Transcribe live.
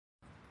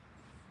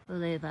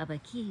Bole Baba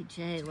Ki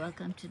Jai.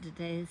 Welcome to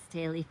today's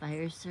daily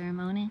fire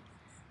ceremony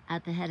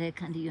at the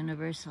Haidakhandi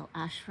Universal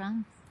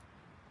Ashram.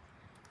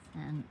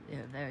 And we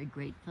are very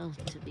grateful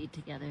to be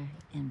together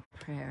in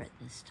prayer at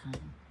this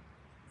time.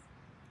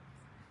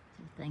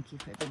 So thank you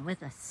for being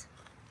with us.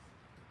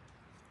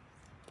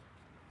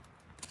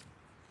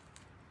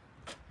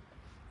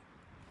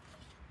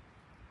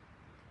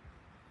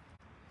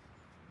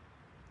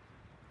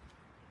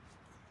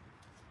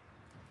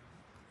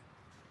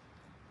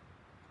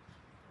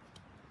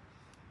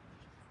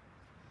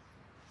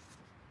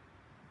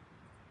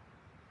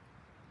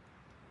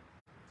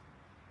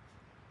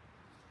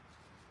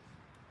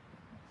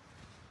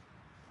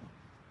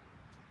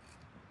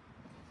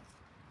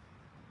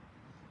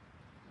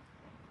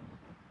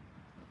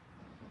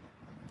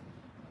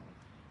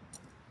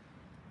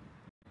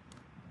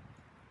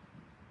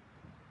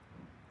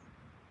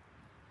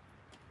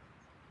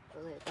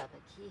 Bole Baba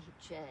Ki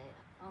Jai.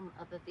 Om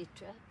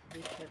Abhavitra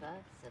Vitrava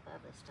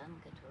Savavastam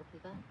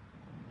Gatopiva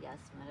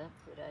Yasmara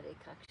Purari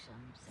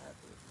Kaksham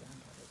Sadhu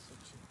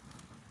Yandavasuchi.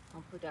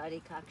 Om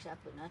Purari Kaksha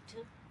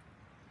Punatu.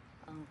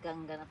 Om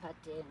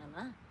Ganganapati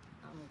Nama.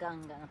 Om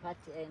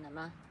Ganganapati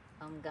Nama.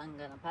 Om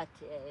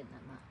Ganganapati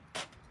Nama.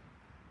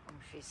 Om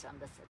Shri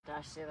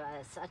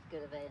Sambhasadashivaya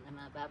Satgurave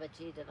Nama.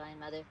 Babaji, Divine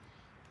Mother,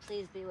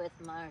 please be with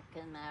Mark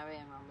and Mary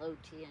and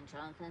Ramloti and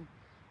Jonathan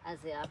as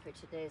they offer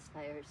today's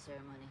fire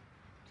ceremony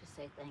to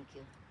say thank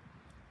you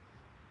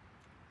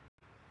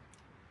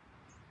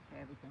for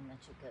everything that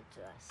you give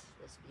to us.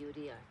 This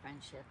beauty, our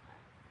friendship,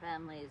 our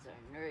families, our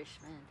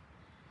nourishment,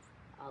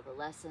 all the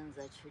lessons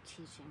that you're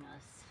teaching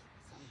us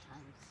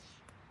sometimes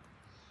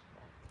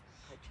that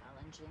are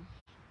challenging,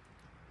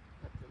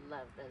 but the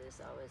love that is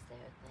always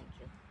there.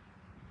 Thank you.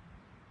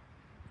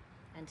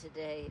 And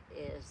today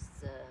is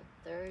the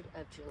 3rd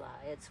of July.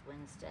 It's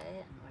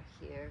Wednesday, and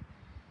we're here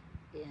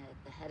at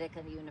the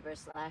Haidakhandi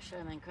Universal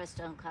Ashram in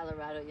Crestone,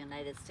 Colorado,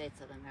 United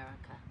States of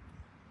America.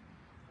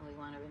 And we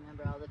want to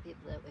remember all the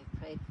people that we've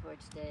prayed for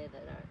today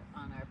that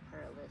are on our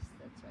prayer list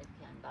that's right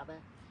behind Baba,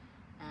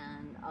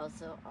 and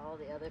also all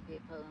the other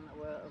people in the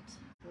world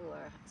who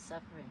are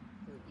suffering,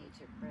 who need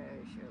your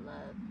prayers, your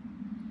love,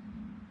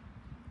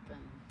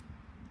 from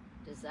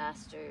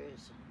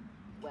disasters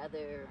and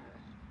weather,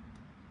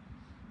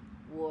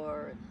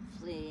 war and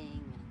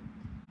fleeing and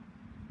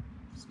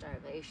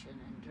starvation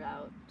and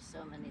drought,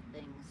 so many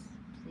things.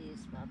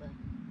 Please, Baba,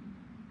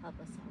 help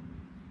us all.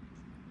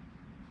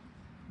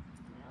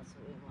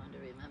 We want to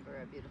remember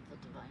our beautiful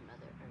Divine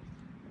Mother Earth,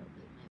 that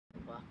we may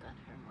walk on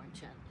her more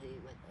gently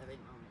with every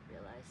moment,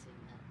 realizing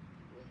that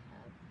we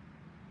have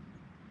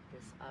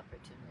this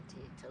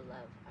opportunity to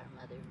love our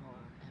Mother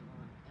more and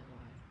more and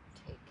more.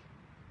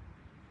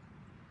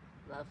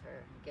 Love her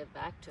and give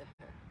back to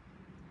her,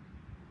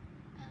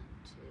 and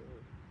to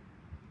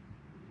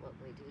what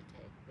we do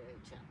take very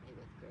gently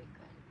with great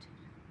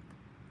gratitude.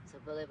 So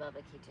Bole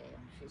Baba Ki Jai.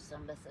 Om Shri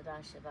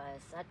Sambhasadashivaya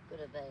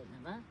Satgurave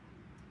Namah.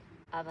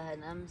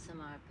 Avahanam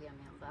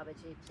Samarpyami.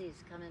 Babaji,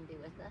 please come and be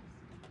with us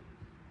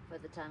for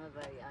the time of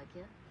our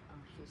yagya.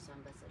 Om Shri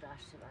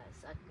Sambhasadashivaya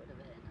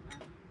Satgurave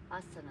Namah.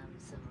 Asanam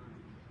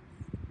Samarpyami.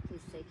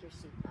 Please take your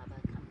seat, Baba.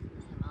 Come from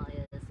the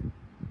Himalayas and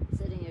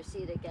sit in your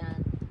seat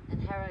again. And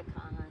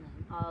Haidakhandi and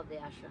all of the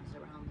ashrams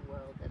around the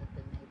world that have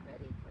been made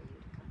ready for you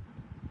to come.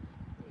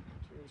 We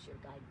could use your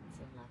guidance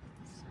and love at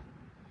this time.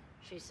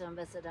 Shri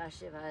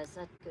Sambhasadashivaya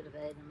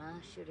Satgurave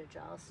Namah. Shri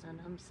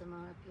Jalsanam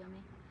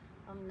Samarpyami.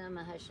 Om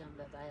Namah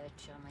Shambhavaya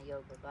Cha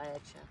Mayogavaya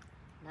Cha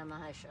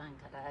Namah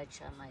Shankaraya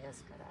Cha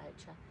Mayaskaraya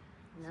Cha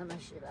Namah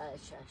Shivaya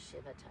Cha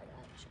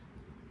Shivataya Cha.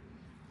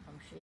 Om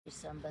Shri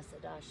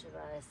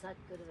Sambhasadashivaya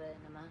Satgurave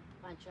Namah.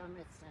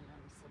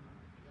 Panchamritsanam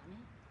Samarpyami.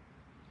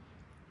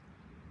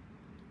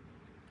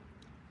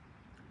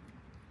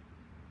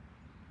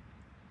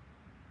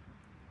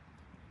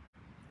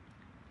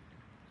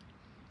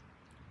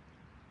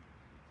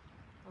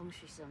 Om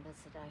Shri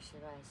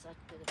Sambhasadashivaya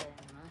Satgurave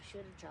Namah.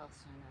 Shri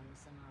Jalsanam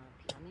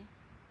Samarpyami.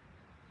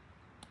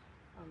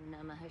 Om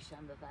Namah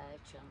Shambhavaya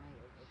Cha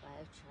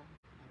Mayogavaya Cha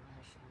Namah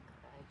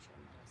Shankaraya Cha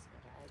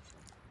Mayaskaraya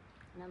Cha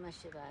Namah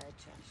Shivaya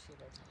Cha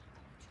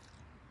Shivataya Cha.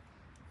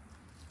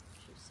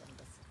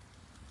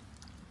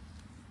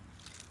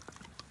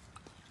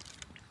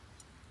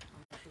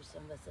 Shri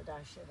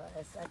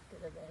Sambhasadashivaya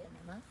Satgurave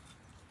Namah.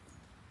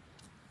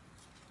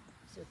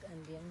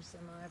 Sukhandyam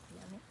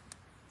Samarpyami.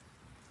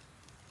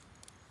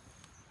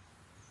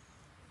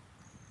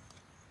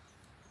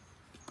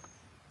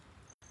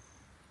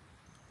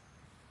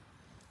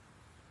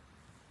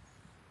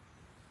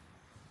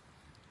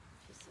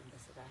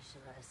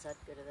 Sambhasadashivaya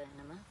Satgurave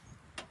Namah.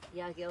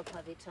 Yagyo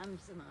Pavitam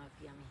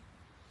Samarpyami.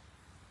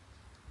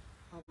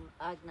 Om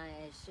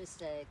Agnaya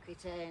Shiste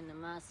Krite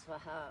Namah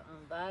Swaha.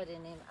 Om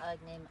Vardinim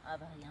Agnim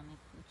Abhayami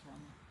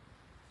Putyami.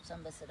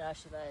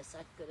 Sambhasadashivaya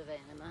Satgurave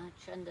Namah.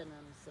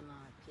 Chandanam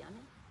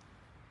Samarpyami.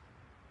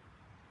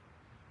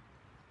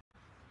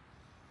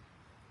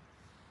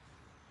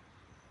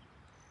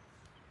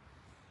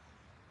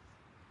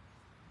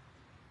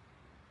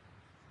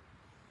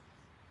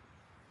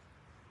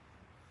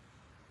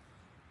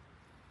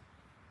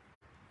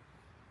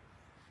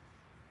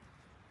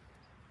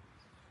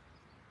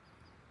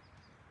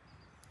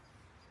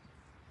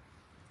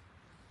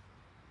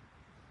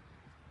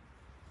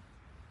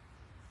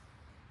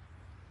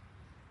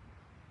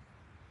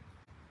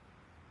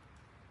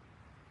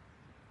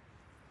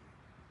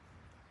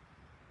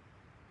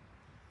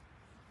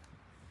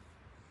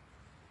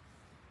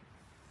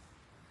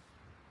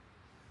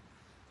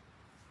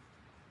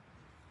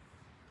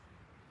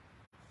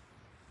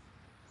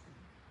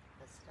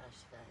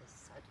 Sadashivaya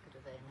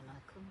Sadgurave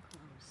Namah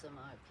Kumkum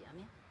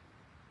Samarpyami.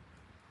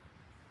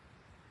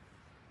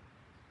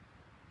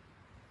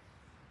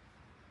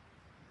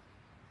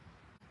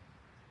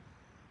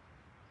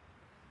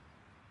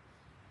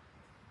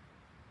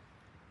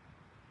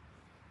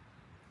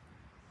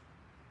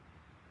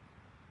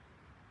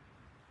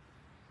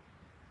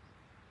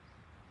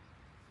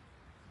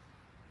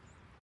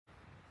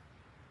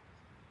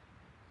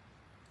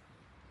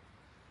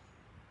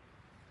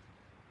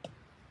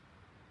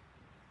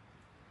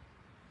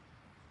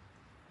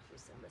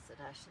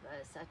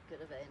 Sadashivaya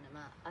Sadgurave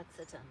Namah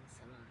Atsatam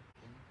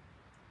Samarpyami.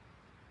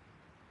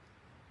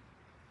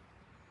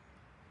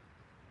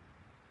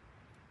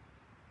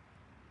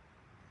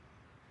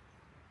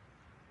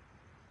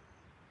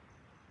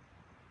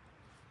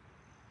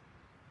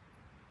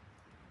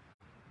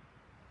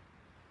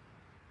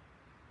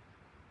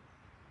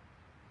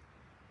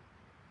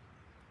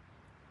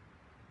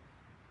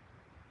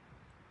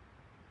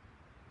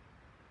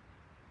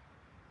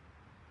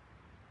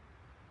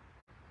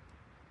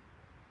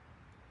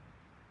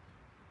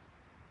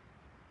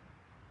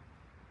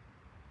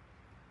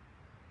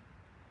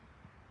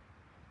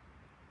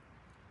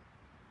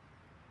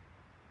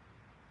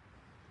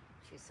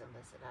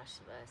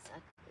 Sadashivaya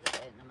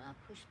Sadgurave Namah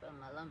Pushpa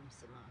Malam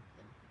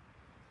Samarpyami.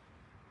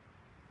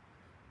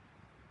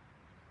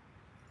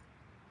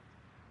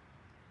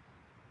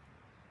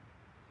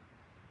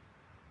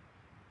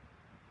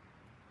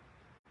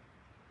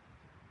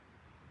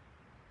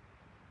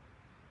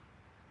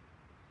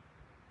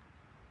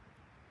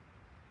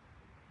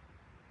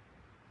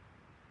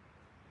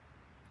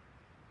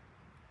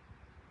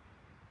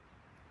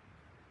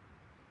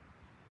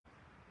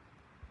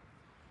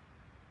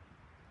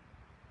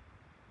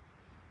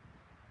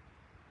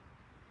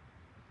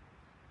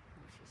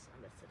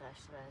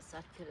 Sadashivaya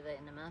Sadgurave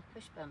Namah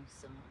Pushpam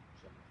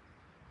Samarpyami.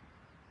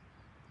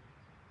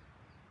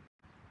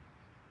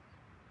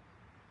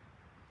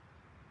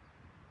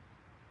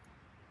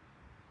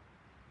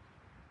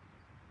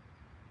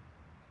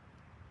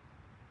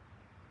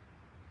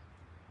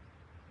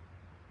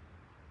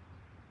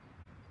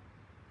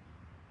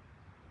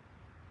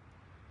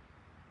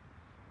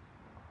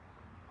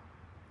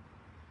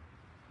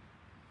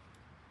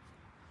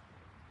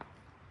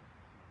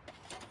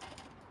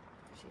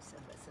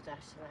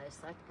 Sadashivaya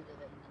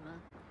Sadgurave Namah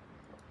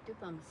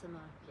Dupam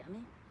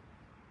Samarpyami.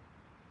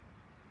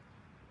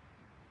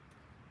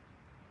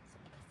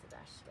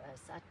 Sadashivaya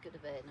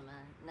Sadgurave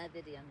Namah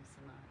Navidyam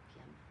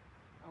Samarpyami.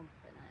 Om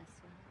Pranaya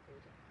Swaha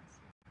Buddha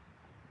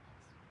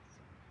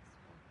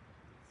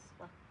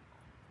Swaha.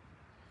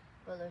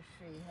 Bolo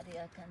Shri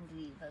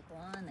Haidakhandi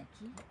Bhagwan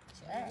Ki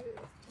Jai.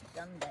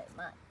 Gandai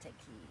Mata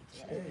Ki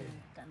Jai.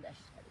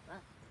 Gandashari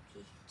Mata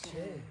Ki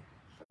Jai.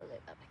 Bolo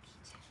Baba Ki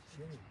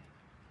Jai.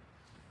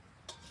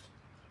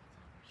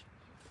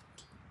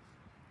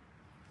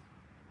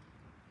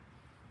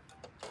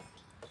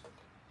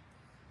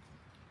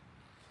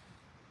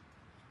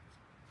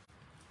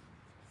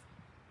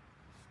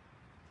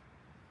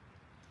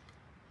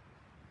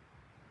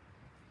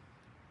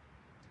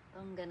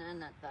 Om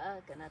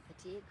Gananatha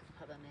Ganapati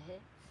Kumbhavamehe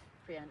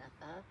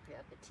Priyanatha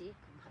Priyapati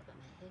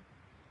Kumbhavamehe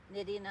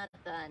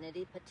Nidinatha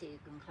Nidipati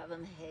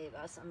Kumbhavamehe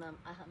Vasamam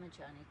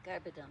Ahamajani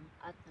Garbadam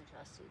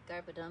Atmajasi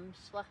Garbadam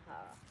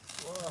Swaha.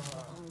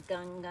 Om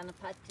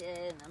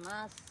Ganganapate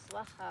Namah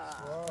Swaha.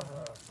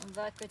 Om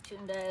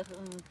Vakratunda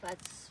Hum Pat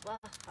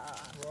Swaha.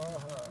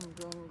 Om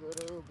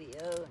Gunguru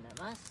Bhyo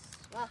Namah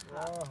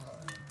Swaha.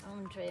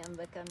 Om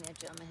Trayambakam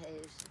Yajamahe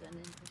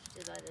Suganin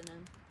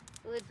Pushtivadanam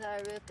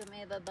Udvarukam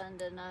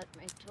Bandhanat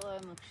Mritor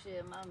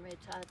Mukshim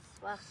Amritat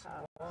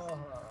Swaha.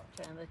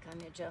 Trambakam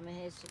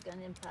Yajamahe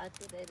Suganim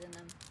Pati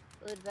Vedanam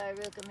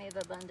Udvarukam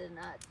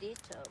Bandhanat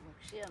Dito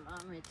Mukshim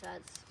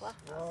Amritat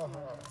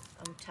Swaha.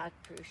 Tat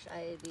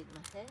Purushaya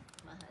Vidmahe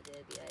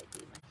Mahadevya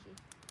Dhimahi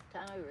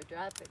Tanu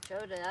Rudra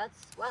Prachodayat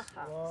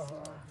Swaha.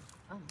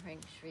 Om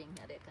Ring Shri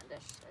Haidakhandi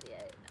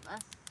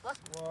Namah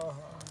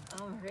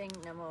Swaha. Om Ring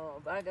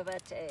Namo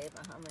Bhagavate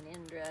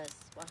Mahamanindra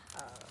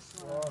Swaha.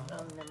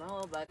 Om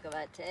Namo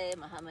Bhagavate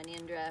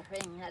Mahamanindra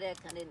Ring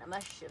Haidakhandi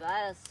Namah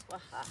Shivaya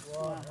Swaha.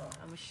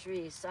 Om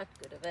Shri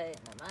Satgurave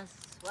Namah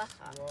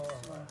Swaha.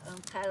 Om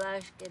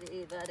Kailash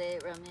Giri Vade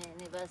Rame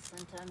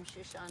Nivasantam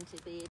Shishanti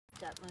Bhi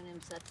Tatmunim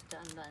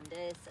Satatan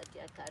Vande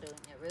Satya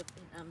Karunya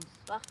Rupinam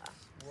Swaha.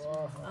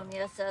 Om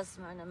Yasas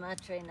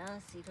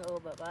Marnamatrena Sito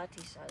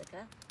Bhavati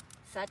Shalika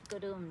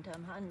Satgurum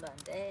Tamhan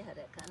Vande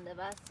Haidakhandi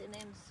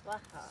Vasinim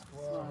Swaha.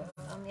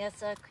 Om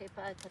Yasa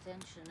Kripa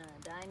Katenshana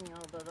Dainyo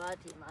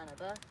Bhavati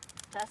Manava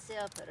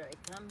Tasya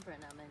Parikam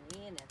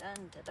Pranamani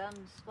Nidantadam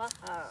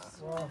Swaha.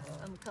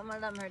 Om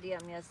Kamalam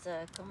Hardiyam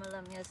Yasa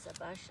Kamalam Yasa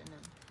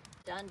Bhashanam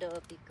Dando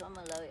Api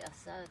Kamalo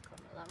Yasa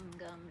Kamalam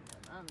Gam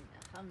Namam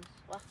Naham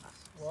Swaha.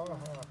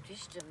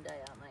 Drishtam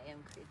Dayamayam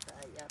Kripa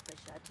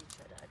Yapashati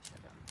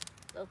Chadacharam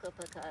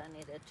Lokapaka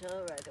Nidato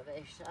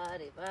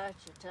Ragaveshari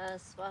Vachata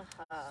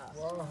Swaha.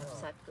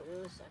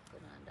 Satguru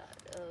Satgunanda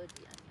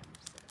Dhyanyam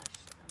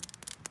Sadashram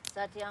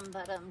Satyam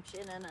Param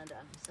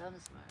Chinanadam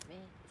Samsmarmi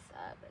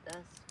Sabada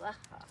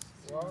Swaha.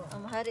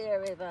 Swaha. Hariya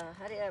Riva,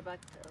 Hariya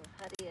Bhakto,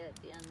 Hariya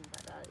Dhyan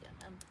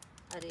Parayanam,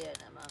 Hariya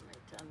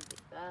Namamritam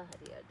Diva,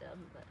 Hariya Dam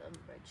Vadam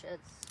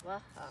Vrachet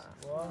Swaha.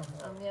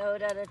 Swaha.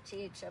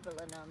 Yodadati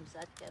Chabalanam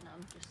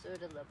Satyanam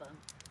Jasudalabam,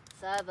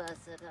 Sava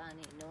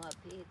Sadani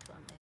Noapi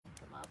Twame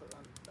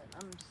Kamabalam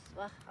Banam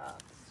Swaha.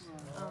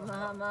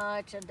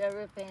 Mahama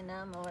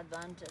Chandarupena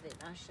Mohadvanta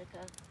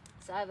Vinashaka,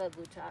 Saiva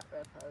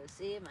Bhutatra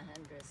Posi,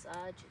 Mahendra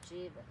Saj,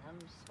 Jivanam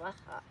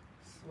Swaha.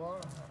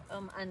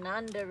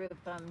 Ananda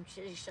Rupam,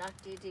 Shri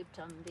Shakti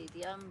Diptam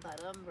Vidyam,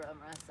 Param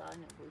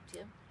Brahmasana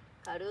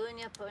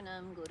Karunya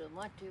Punam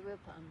Gurumati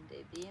Rupam,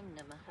 Devim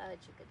Namaha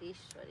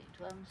Jagadishwari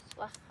Tvam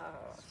Swaha.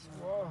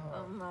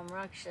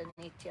 Raksha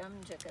Nityam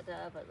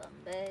Jagadava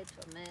Lambe,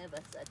 Tvameva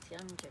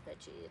Satyam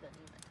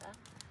Jagajivanimata.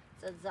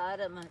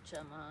 Sadzara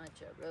Machama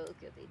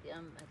Charoga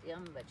Vidyam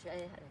Madhyam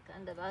Vajay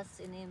Harikhanda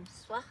Vasinim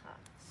Swaha.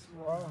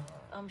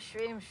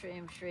 Shrim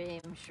Shrim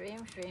Shrim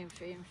Shrim Shrim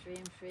Shrim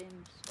Shrim Shrim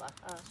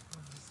Swaha.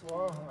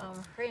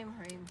 Hrim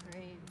Hrim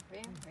Hrim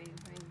Hrim Hrim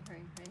Hrim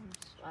Hrim Hrim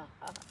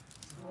Swaha.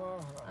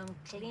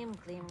 Klim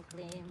Klim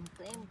Klim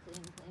Klim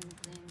Klim Klim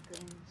Klim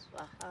Klim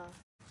Swaha.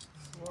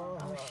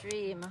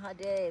 Shri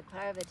Mahadev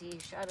Parvati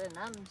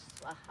Sharanam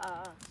Swaha.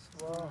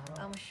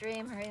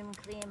 Shrim Hrim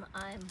Klim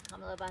I'm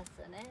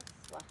Kamalabasane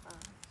Swaha.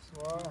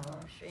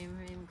 Shrim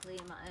Hrim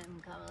Klim I'm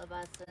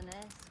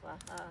Kamalabasane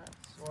Swaha.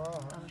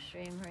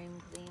 Shrim Hrim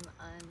Klim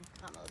I'm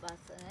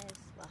Kamalabasane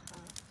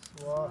Swaha.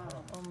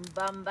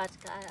 Bam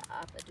Batkaya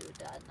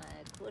Apadudana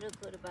Kura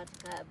Kura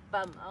Batkaya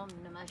Bam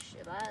Namah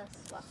Shivaya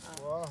Swaha.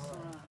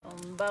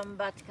 Bam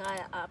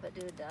Batkaya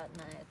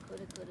Apadudana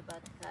Kura Kura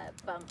Batkaya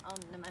Bam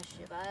Namah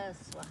Shivaya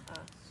Swaha.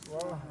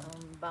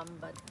 Bam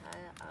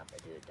Batkaya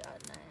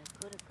Apadudana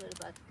Kura Kura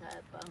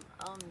Batkaya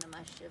Bam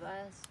Namah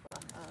Shivaya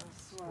Swaha.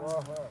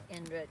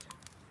 Indra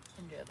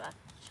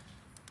Bhakti.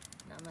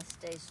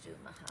 Namaste Stu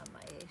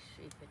Mahamaye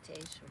Shri Pate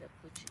Sura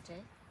Puchite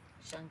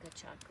Shankha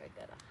Chakra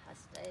Gada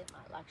Haste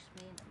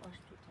Mahalakshmi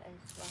Namostute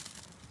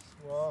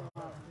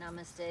Swaha.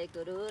 Namaste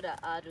Gurura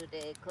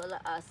Arude Kula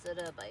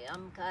Asura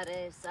Bayam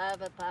Kare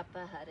Sarva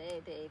Papa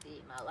Hare Devi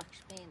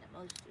Mahalakshmi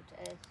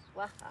Namostute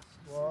Swaha.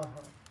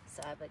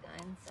 Sarva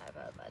Gain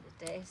Sarva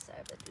Vadate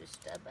Sarva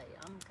Dusta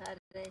Bayam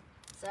Kare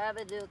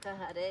Sarva Duka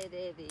Hare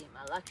Devi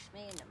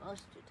Mahalakshmi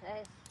Namostute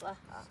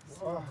Swaha.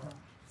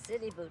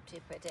 Siddhi Bhuti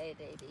Prade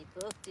Devi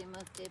Bhukti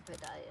Mukti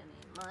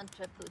Pradayani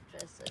Mantra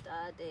Putra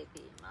Sada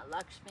Devi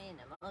Mahalakshmi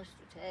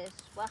Namostute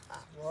Swaha.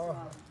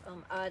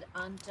 Ad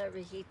Anta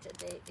Rahita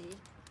Devi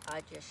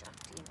Adya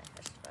Shakti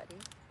Maheshwari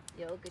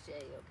Yoga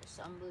Jay Yoga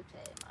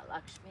Sambhute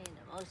Mahalakshmi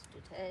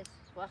Namostute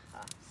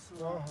Swaha.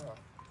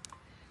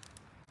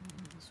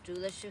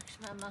 Stula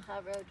Shukshma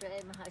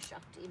Maharodre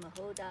Mahashakti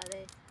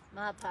Mahodare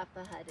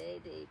Mahapapa Hare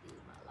Devi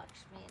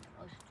Mahalakshmi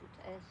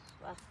Namostute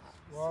Swaha.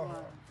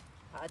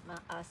 Padma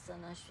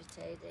Asana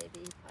Shrite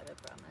Devi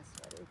Parabrahma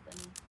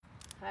Swarupani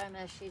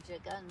Paramashi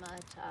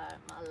Jaganmatar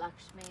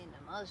Mahalakshmi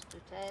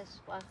Namostute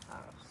Swaha.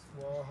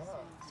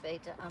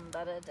 Sveta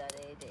Ambara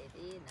Dare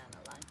Devi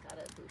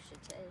Nanalankara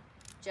Bhushate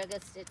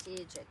Jagatstiti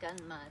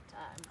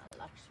Jaganmatar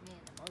Mahalakshmi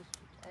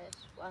Namostute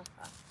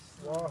Swaha.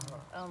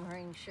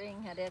 Hring Shring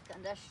Hare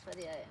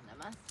Kandashvarya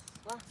Namah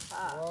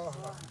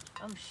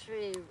Swaha.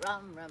 Shri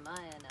Ram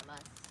Ramaya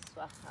Namah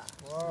Swaha.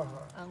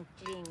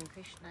 Clean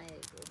Krishnaya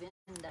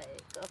Govindaya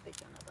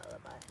Gopikana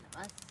Balabaya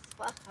Namah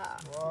Swaha.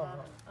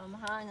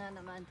 Hang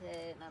Hanamante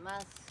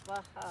Namah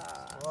Swaha.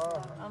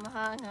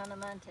 Hang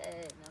Hanamante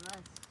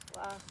Namah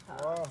Swaha.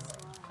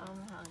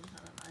 Hang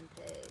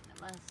Hanamante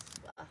Namah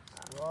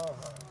Swaha.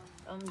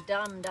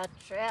 Dam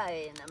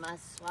Datraya Namah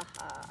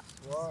Swaha.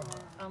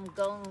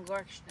 Gong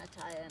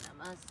Varshnataya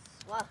Namah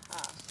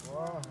Swaha.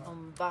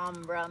 Bam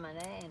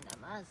Brahmane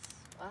Namah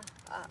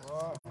Swaha.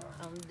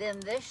 Vim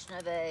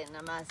Vishnave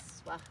Namah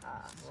Swaha.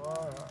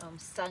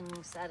 Sang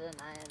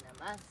Sadanaya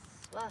Namah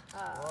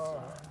Swaha.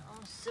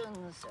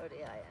 Sung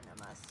Suryaya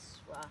Namah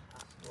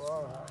Swaha.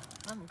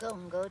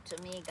 Go to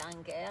me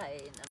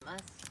Gangaya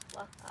Namah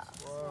Swaha.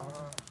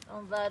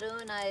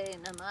 Varunaya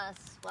Namah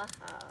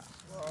Swaha.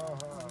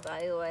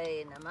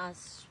 Vayuaya Namah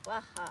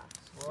Swaha.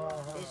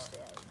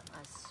 Vishyaya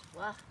Namah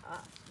Swaha.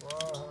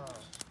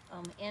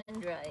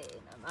 Indraya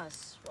Namah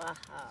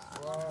Swaha.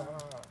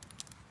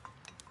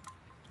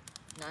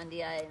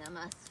 Nandiaya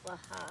Namah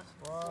Swaha.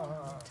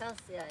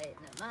 Tulsiaya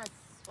Namah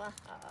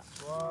Swaha.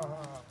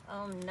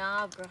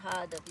 Navgraha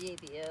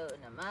Devibhyo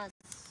Namah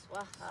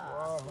Swaha.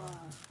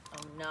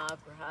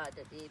 Navgraha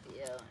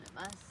Devibhyo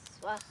Namah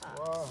Swaha.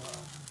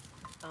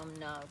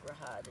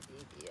 Navgraha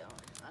Devibhyo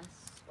Namah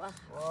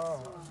Swaha.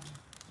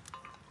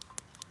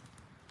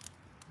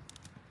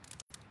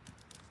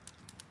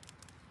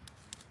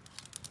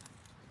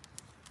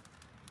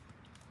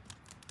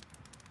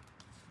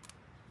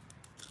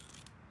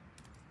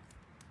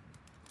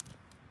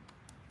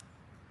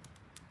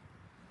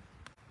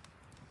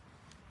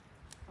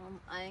 Om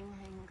Aing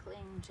Ring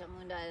Kling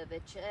Chamundaya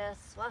Vichaya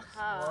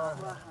Swaha.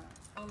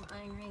 Om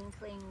Aing Ring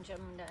Kling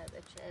Chamundaya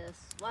Vichaya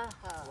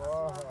Swaha.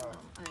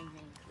 Om Aing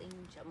Ring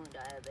Kling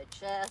Chamundaya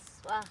Vichaya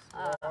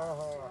Swaha.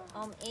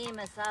 Om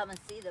Emasama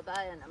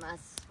Sidabaya Namah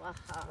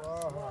Swaha.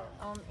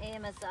 Om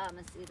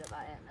Emasama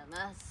Sidabaya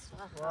Namah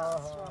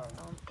Swaha.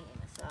 Om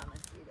Emasama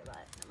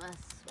Sidabaya Namah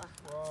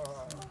Swaha.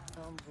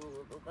 Om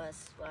Bhuva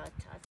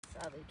Swatat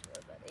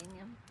Savitur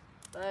Varenyam.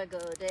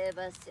 Vargo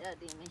Devasya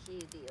Dhimahi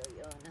Dhiyo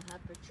Yo Nah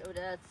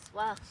Prachodayat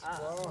Swaha.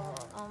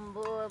 Om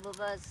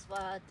Bhuva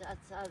Swatat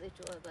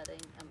Savitur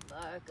Varenyam.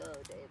 Vargo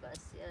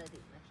Devasya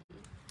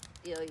Dhimahi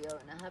Dhiyo Yo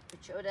Nah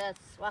Prachodayat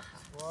Swaha.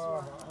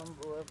 Om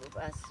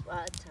Bhuva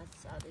Swatat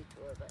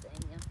Savitur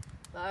Varenyam.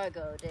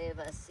 Vargo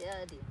Devasya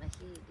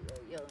Dhimahi Dhiyo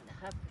Yo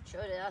Nah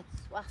Prachodayat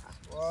Swaha.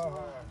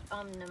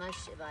 Om Namah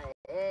Shivaya.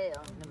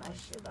 Om Namah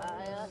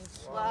Shivaya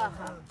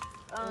Swaha.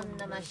 Om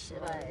Namah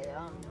Shivaya,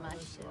 Om Namah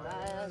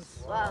Shivaya,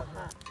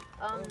 Swaha.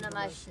 Om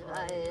Namah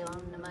Shivaya,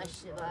 Om Namah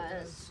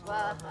Shivaya,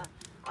 Swaha.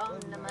 Om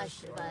Namah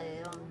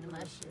Shivaya, Om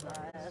Namah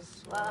Shivaya,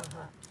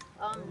 Swaha.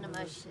 Om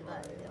Namah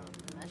Shivaya, Om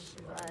Namah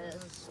Shivaya,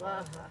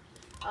 Swaha.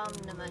 Om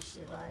Namah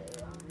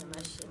Shivaya, Om Namah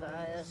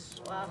Shivaya,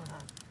 Swaha.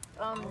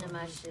 Om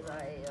Namah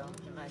Shivaya, Om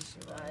Namah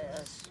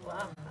Shivaya,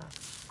 Swaha.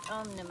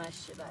 Om Namah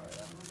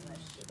Shivaya, Om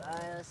Namah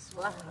Shivaya,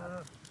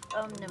 Swaha.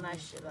 Om Namah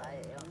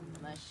Shivaya, Om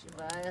Namah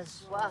Shivaya,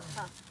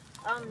 Swaha.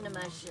 Om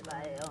Namah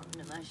Shivaya, Om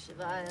Namah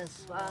Shivaya,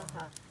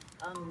 Swaha.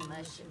 Om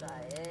Namah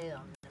Shivaya,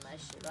 Om Namah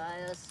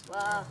Shivaya,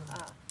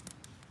 Swaha.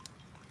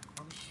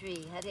 Om Shri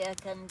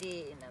Haidakhandi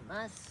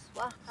Namah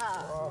Swaha.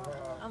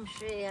 Om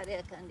Shri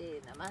Haidakhandi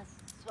Namah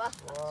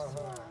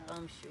Swaha.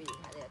 Om Shri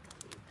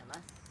Haidakhandi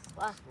Namah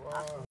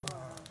Swaha.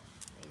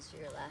 These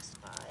are your last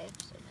five,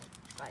 so make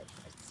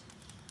triparts.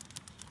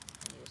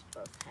 And use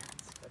both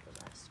hands for the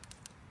last one.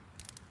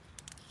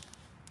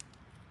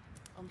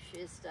 Om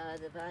Shri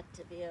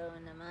Stadavatabhyo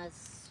Namah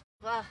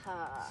Swaha.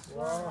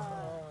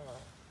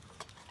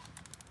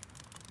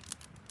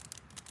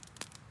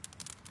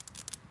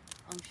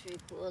 Om Shri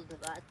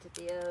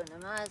Kuldavatabhyo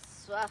Namah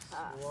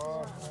Swaha.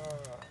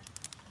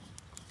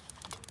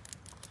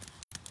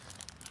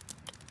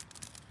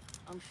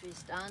 Om Shri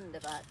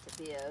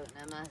Standavatabhyo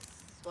Namah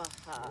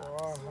Swaha.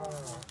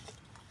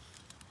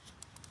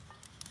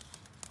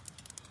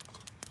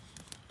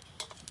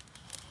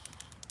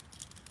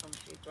 Om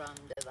Shri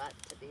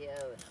Brahmdevatabhyo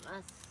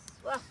Namah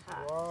Swaha.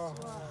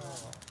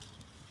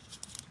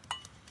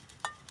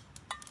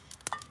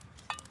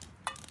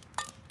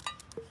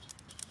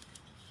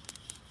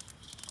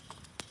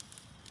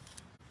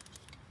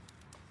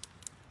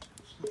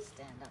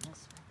 Stand on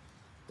this one.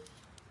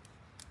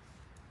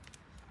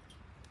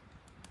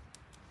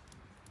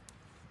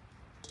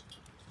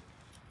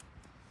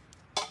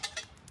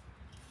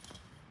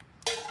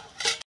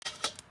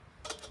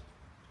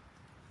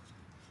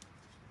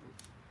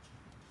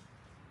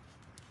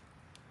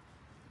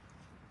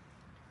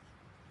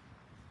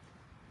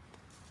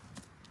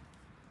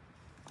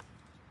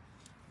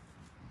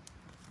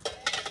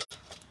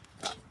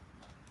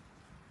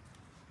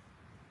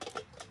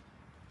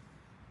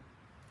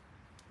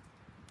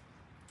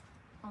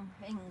 Om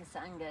Ring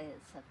Sangha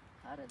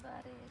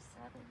Saparabare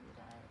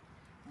Savayurai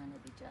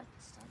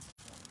Manabijapastaya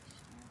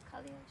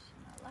Kalya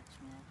Shima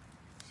Lakshmi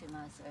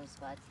Shima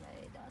Sarasvatya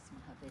Das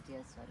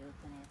Mahavidya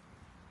Swarupane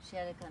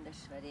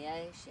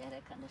Sharakandashvariyai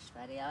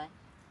Sharakandashvariyai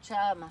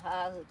Cha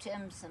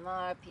Mahahutim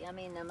Samar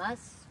Piyami Namah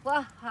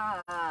Swaha.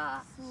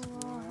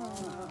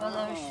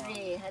 Bolo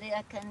Shri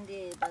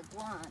Haidakhandi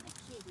Bhagwan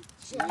Ki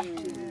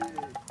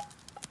Jai.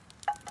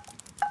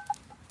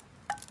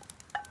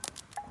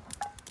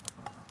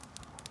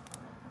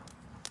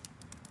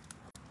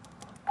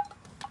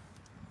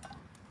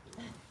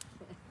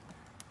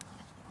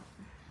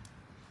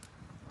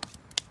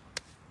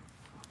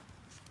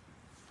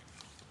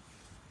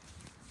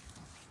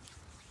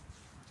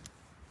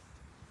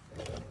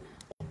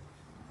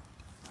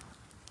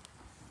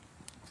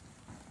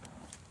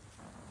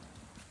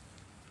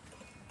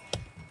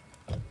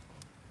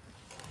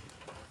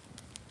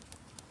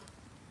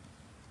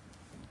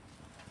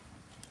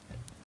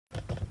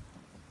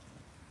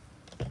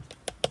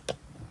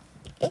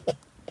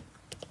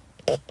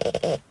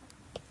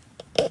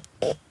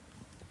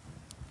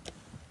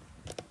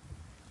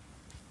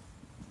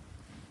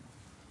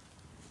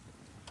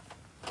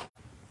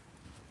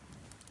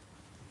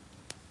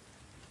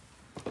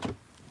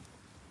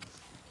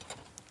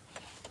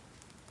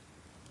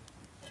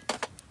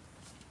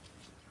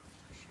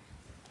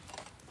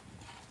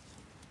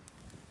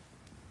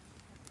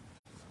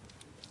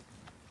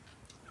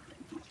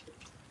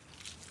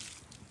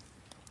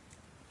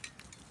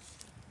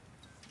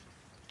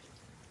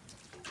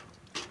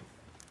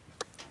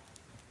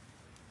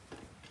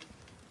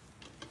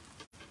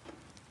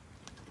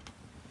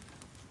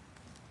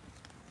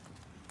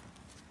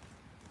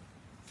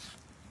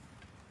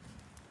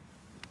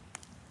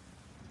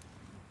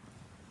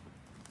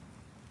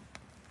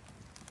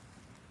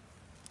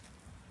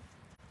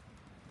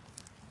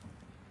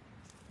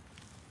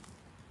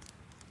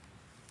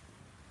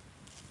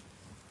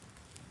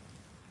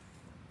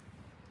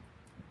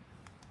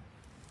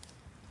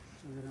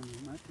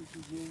 की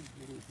जय,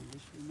 मेरे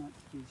विश्वनाथ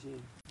की जय,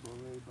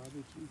 भोले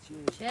बाबा की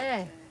जय। जय।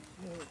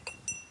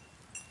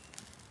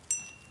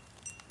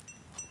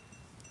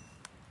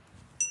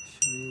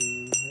 श्री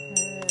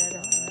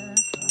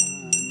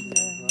हैदाखंड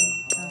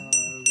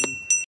बहारी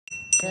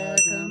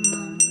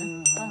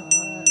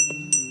जगमनहारी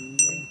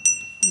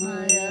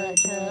माया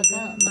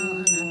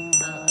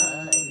जगमनहारी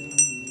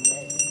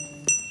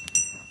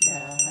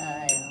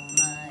जय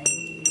माई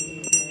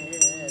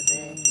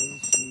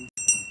देशी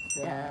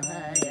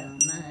जय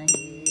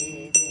माई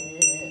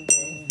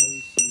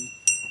देशी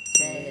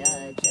जय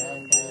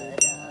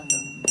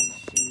जगदम्ब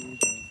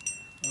शिवे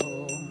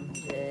ओम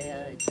जय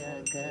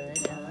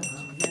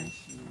जगदम्ब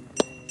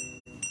शिवे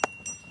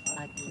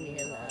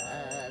अखिला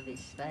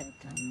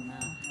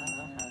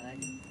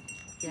विश्वतमहारी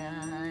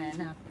ज्ञान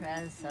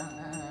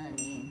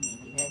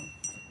प्रसानिनिये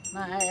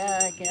माया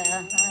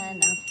ज्ञान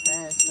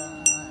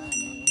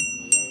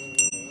प्रसानिनिये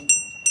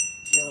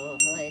जो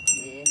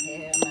होती है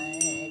मैं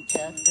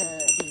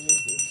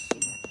जगदीशी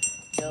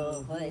जो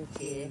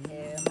होती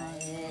है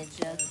मैं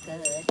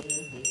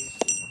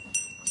जगदीशी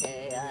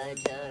जय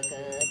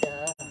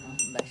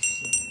जगदम्ब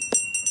शिवे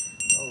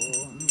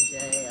ओम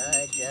जय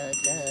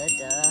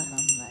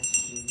जगदम्ब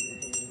शिवे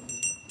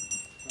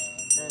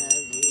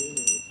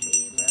Savitri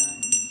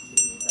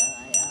Branti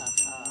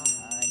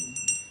Vayahari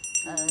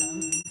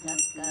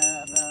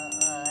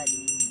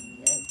Kantakavadi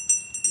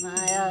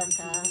Maya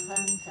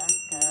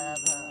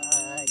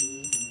Kantakavadi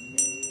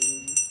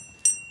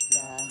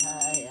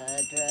Sahaya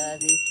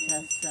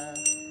Dravitasa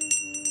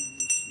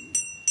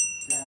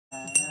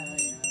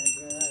Sahaya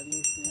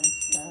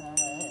Dravitasa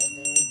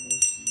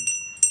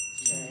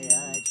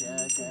Jaya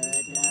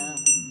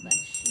Jagadamba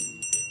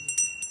Shiva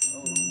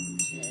Om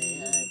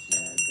Jaya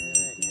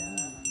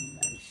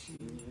Jagadamba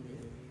Shiva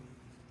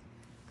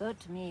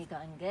Gautami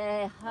Gange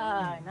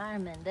Har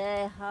Narmande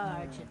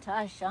Har Chita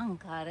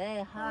Shankare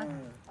Har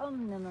Om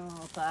Namo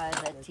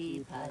Parvati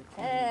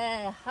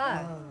Pate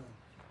Har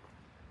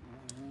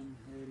Om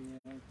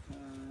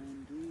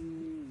Haidakhandi,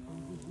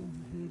 Om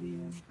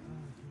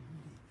Haidakhandi,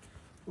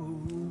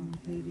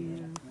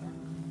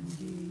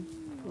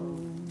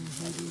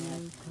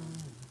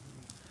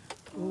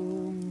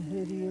 Om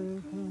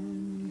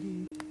Haidakhandi,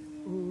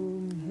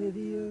 Om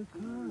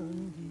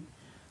Haidakhandi,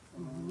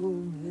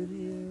 Om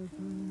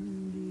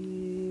Haidakhandi,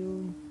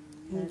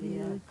 Om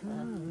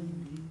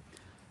Haidakhandi,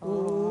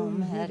 Om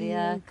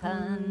Haidakhandi,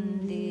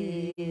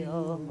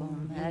 Om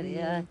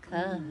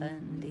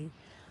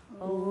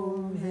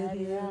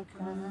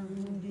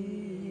Haidakhandi,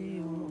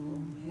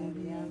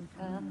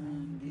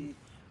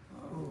 Om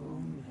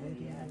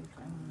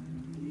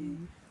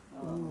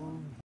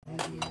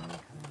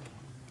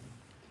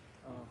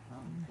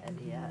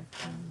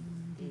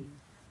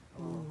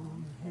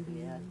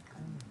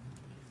Haidakhandi,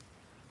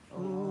 Om Haidakhandi, Om Haidakhandi,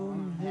 Om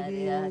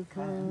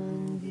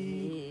Haidakhandi,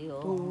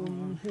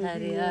 Om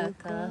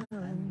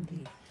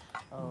Haidakhandi, Om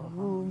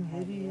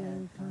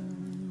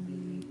Haidakhandi,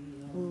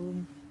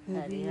 Om Haidakhandi, Om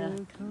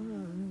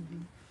Haidakhandi,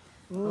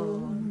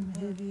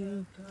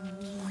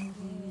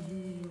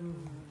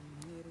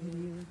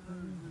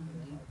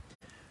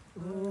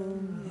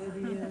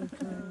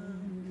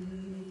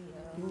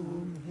 Om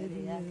Haidakhandi, Om Haidakhandi, Om Haidakhandi, Om Om Haidakhandi, Om Haidakhandi, Om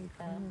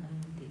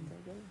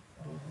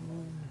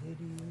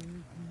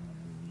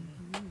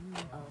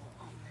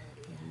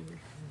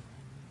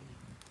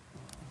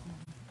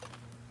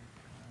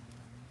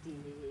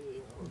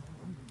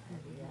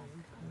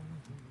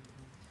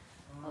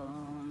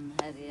Haidakhandi,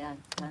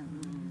 Om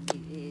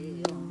Haidakhandi,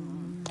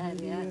 Om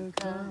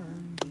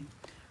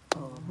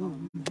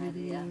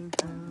Haidakhandi, Om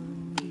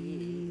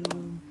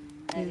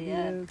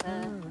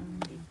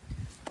Haidakhandi,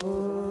 Om Haidakhandi,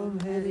 Om Haidakhandi, Om Haidakhandi,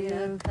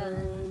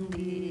 Om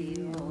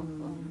Haidakhandi.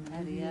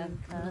 Om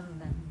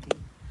Haidakhandi,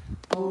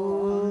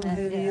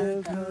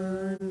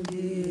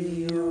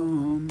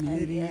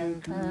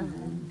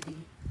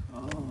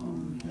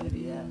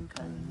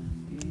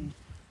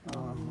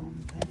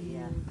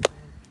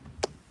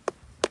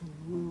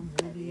 Om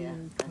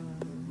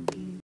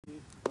Haidakhandi,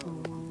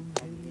 Om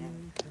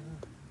Haidakhandi,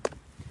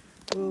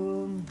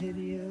 Om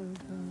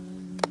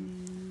Haidakhandi,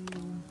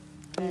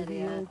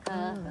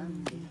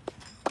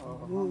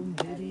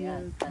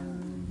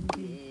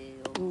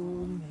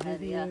 Om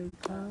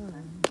Haidakhandi,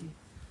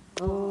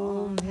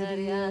 Om Haidakhandi, Om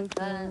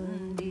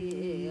Haidakhandi,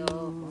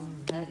 Om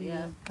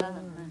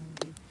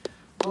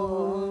Haidakhandi,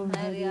 Om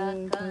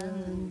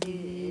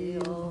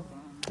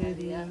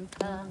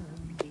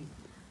Haidakhandi,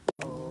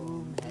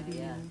 Om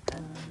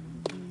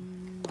Haidakhandi,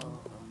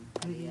 Om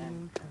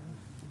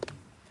Haidakhandi,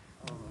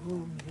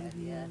 Om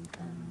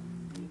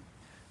Haidakhandi,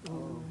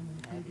 Om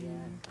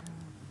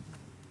Haidakhandi.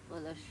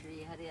 Bola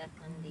Shri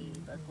Haidakhandi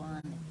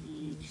Bhagwan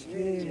ki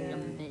jai,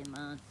 Ambe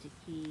Mata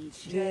ki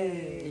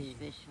jai,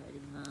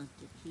 Vishveshwari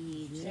Mata ki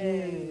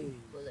jai,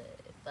 Bola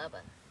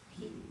Baba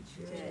ki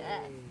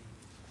jai.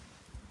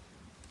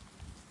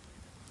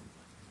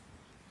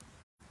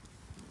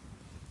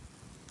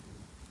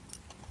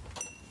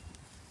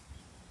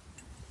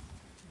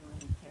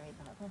 Carry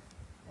Baba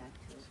back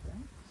to his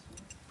room.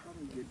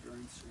 Probably good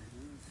drawing straight.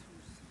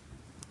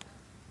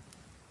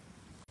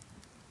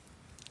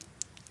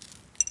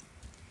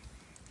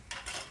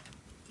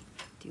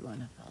 Do you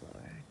want to follow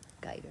her,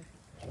 guide her?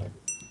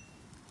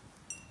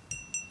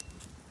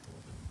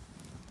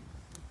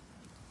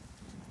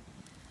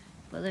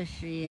 Bolo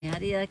Shri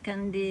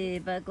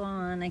Haidakhandi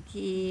Bhagwan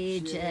ki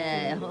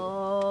jai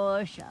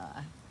ho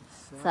sha.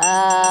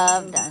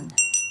 Savdan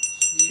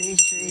Shri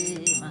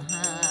Shri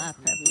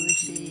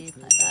Mahaprabhuji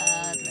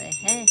Padadre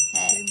He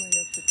He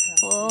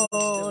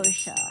ho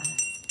sha.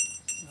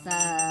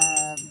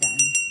 Savdan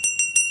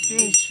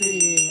Shri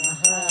Shri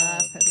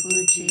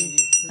Mahaprabhuji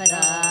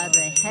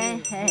Padadre He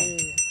He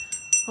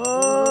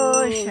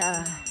ho sha.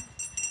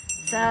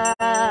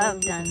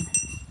 Savdan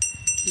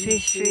Shri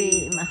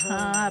Shri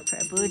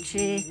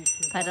Mahaprabhuji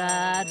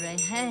Padadre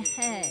He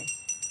He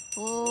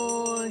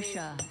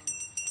Osha.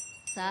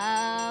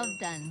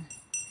 Savdan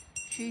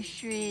Shri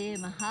Shri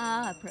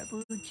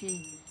Mahaprabhuji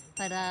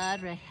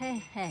Padadre He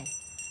He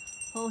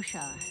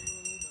Osha.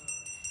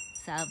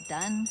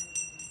 Savdan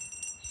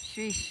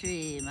Shri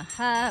Shri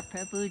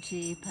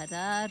Mahaprabhuji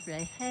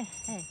Padadre He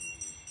He.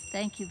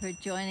 Thank you for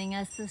joining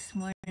us this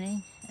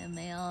morning, and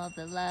may all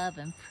the love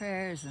and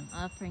prayers and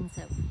offerings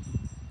that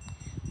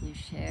we've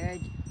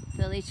shared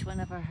fill each one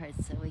of our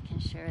hearts so we can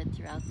share it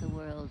throughout the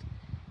world,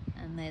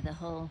 and may the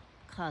whole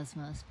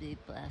cosmos be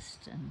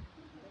blessed and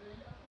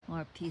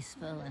more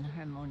peaceful and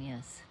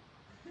harmonious.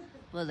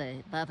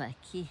 Bole Baba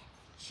Ki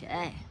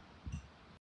Jai.